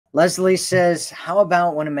Leslie says, how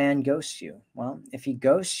about when a man ghosts you? Well, if he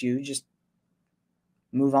ghosts you, just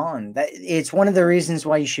move on. It's one of the reasons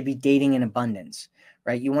why you should be dating in abundance,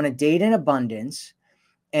 right? You want to date in abundance,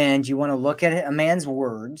 and you want to look at a man's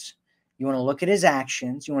words. You want to look at his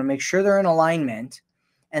actions. You want to make sure they're in alignment,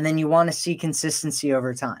 and then you want to see consistency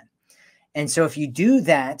over time. And so if you do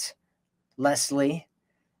that, Leslie,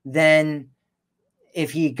 then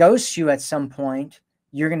if he ghosts you at some point,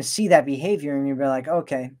 you're going to see that behavior and you'll be like,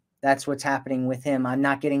 okay, that's what's happening with him. I'm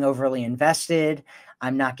not getting overly invested.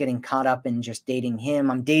 I'm not getting caught up in just dating him.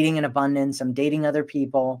 I'm dating in abundance. I'm dating other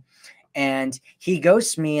people. And he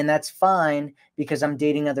ghosts me, and that's fine because I'm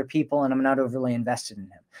dating other people and I'm not overly invested in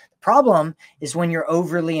him. The problem is when you're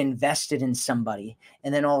overly invested in somebody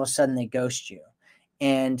and then all of a sudden they ghost you.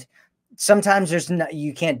 And sometimes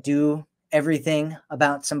you can't do everything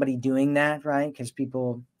about somebody doing that, right? Because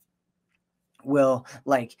people will,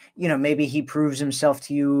 like, maybe he proves himself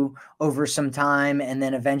to you over some time and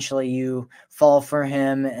then eventually you fall for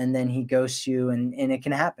him and then he ghosts you, and it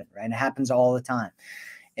can happen, right? It happens all the time.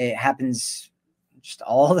 It happens just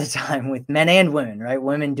all the time with men and women, right?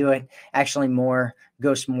 Women do it actually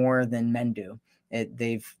ghost more than men do.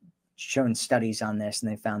 They've shown studies on this,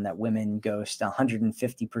 and they found that women ghost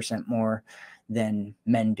 150% more than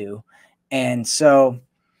men do. And so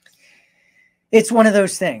it's one of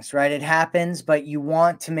those things, right? It happens, but you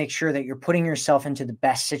want to make sure that you're putting yourself into the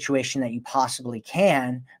best situation that you possibly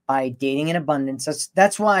can by dating in abundance.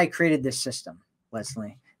 That's why I created this system,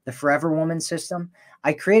 Leslie, the Forever Woman system.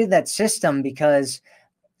 I created that system because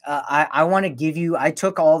I want to give you, I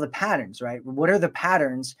took all the patterns, right? What are the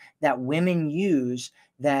patterns that women use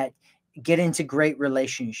that get into great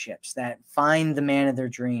relationships, that find the man of their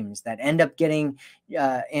dreams, that end up getting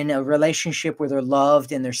in a relationship where they're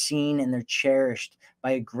loved and they're seen and they're cherished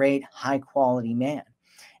by a great high quality man?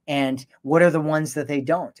 And what are the ones that they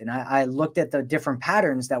don't? And I looked at the different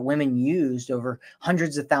patterns that women used over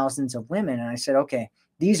hundreds of thousands of women. And I said, okay,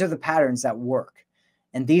 these are the patterns that work.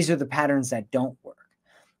 And these are the patterns that don't work.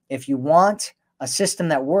 If you want a system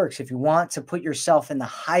that works, if you want to put yourself in the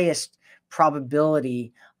highest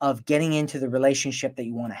probability of getting into the relationship that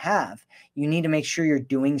you want to have, you need to make sure you're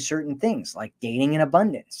doing certain things, like dating in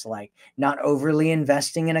abundance, like not overly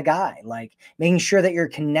investing in a guy, like making sure that you're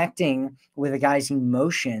connecting with a guy's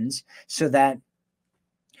emotions so that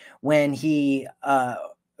when he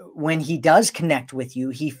does connect with you,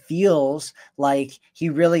 he feels like he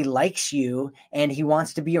really likes you and he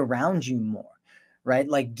wants to be around you more. Right?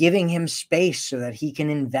 Like giving him space so that he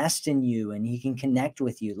can invest in you and he can connect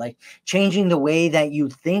with you, like changing the way that you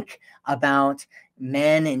think about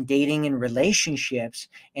men and dating and relationships.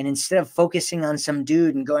 And instead of focusing on some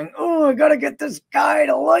dude and going, oh, I got to get this guy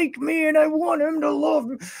to like me and I want him to love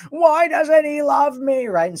me. Why doesn't he love me?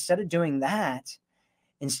 Right? Instead of doing that,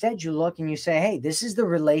 instead you look and you say, hey, this is the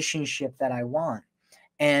relationship that I want.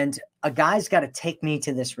 And a guy's got to take me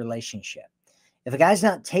to this relationship. If a guy's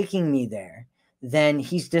not taking me there, then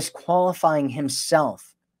he's disqualifying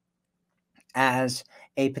himself as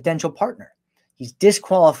a potential partner. He's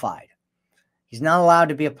disqualified. He's not allowed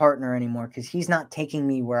to be a partner anymore because he's not taking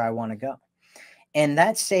me where I want to go. And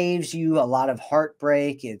that saves you a lot of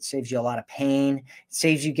heartbreak. It saves you a lot of pain. It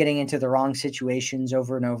saves you getting into the wrong situations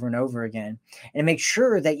over and over and over again. And make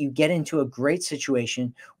sure that you get into a great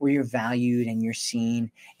situation where you're valued and you're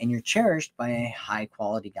seen and you're cherished by a high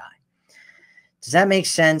quality guy. Does that make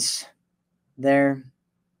sense there,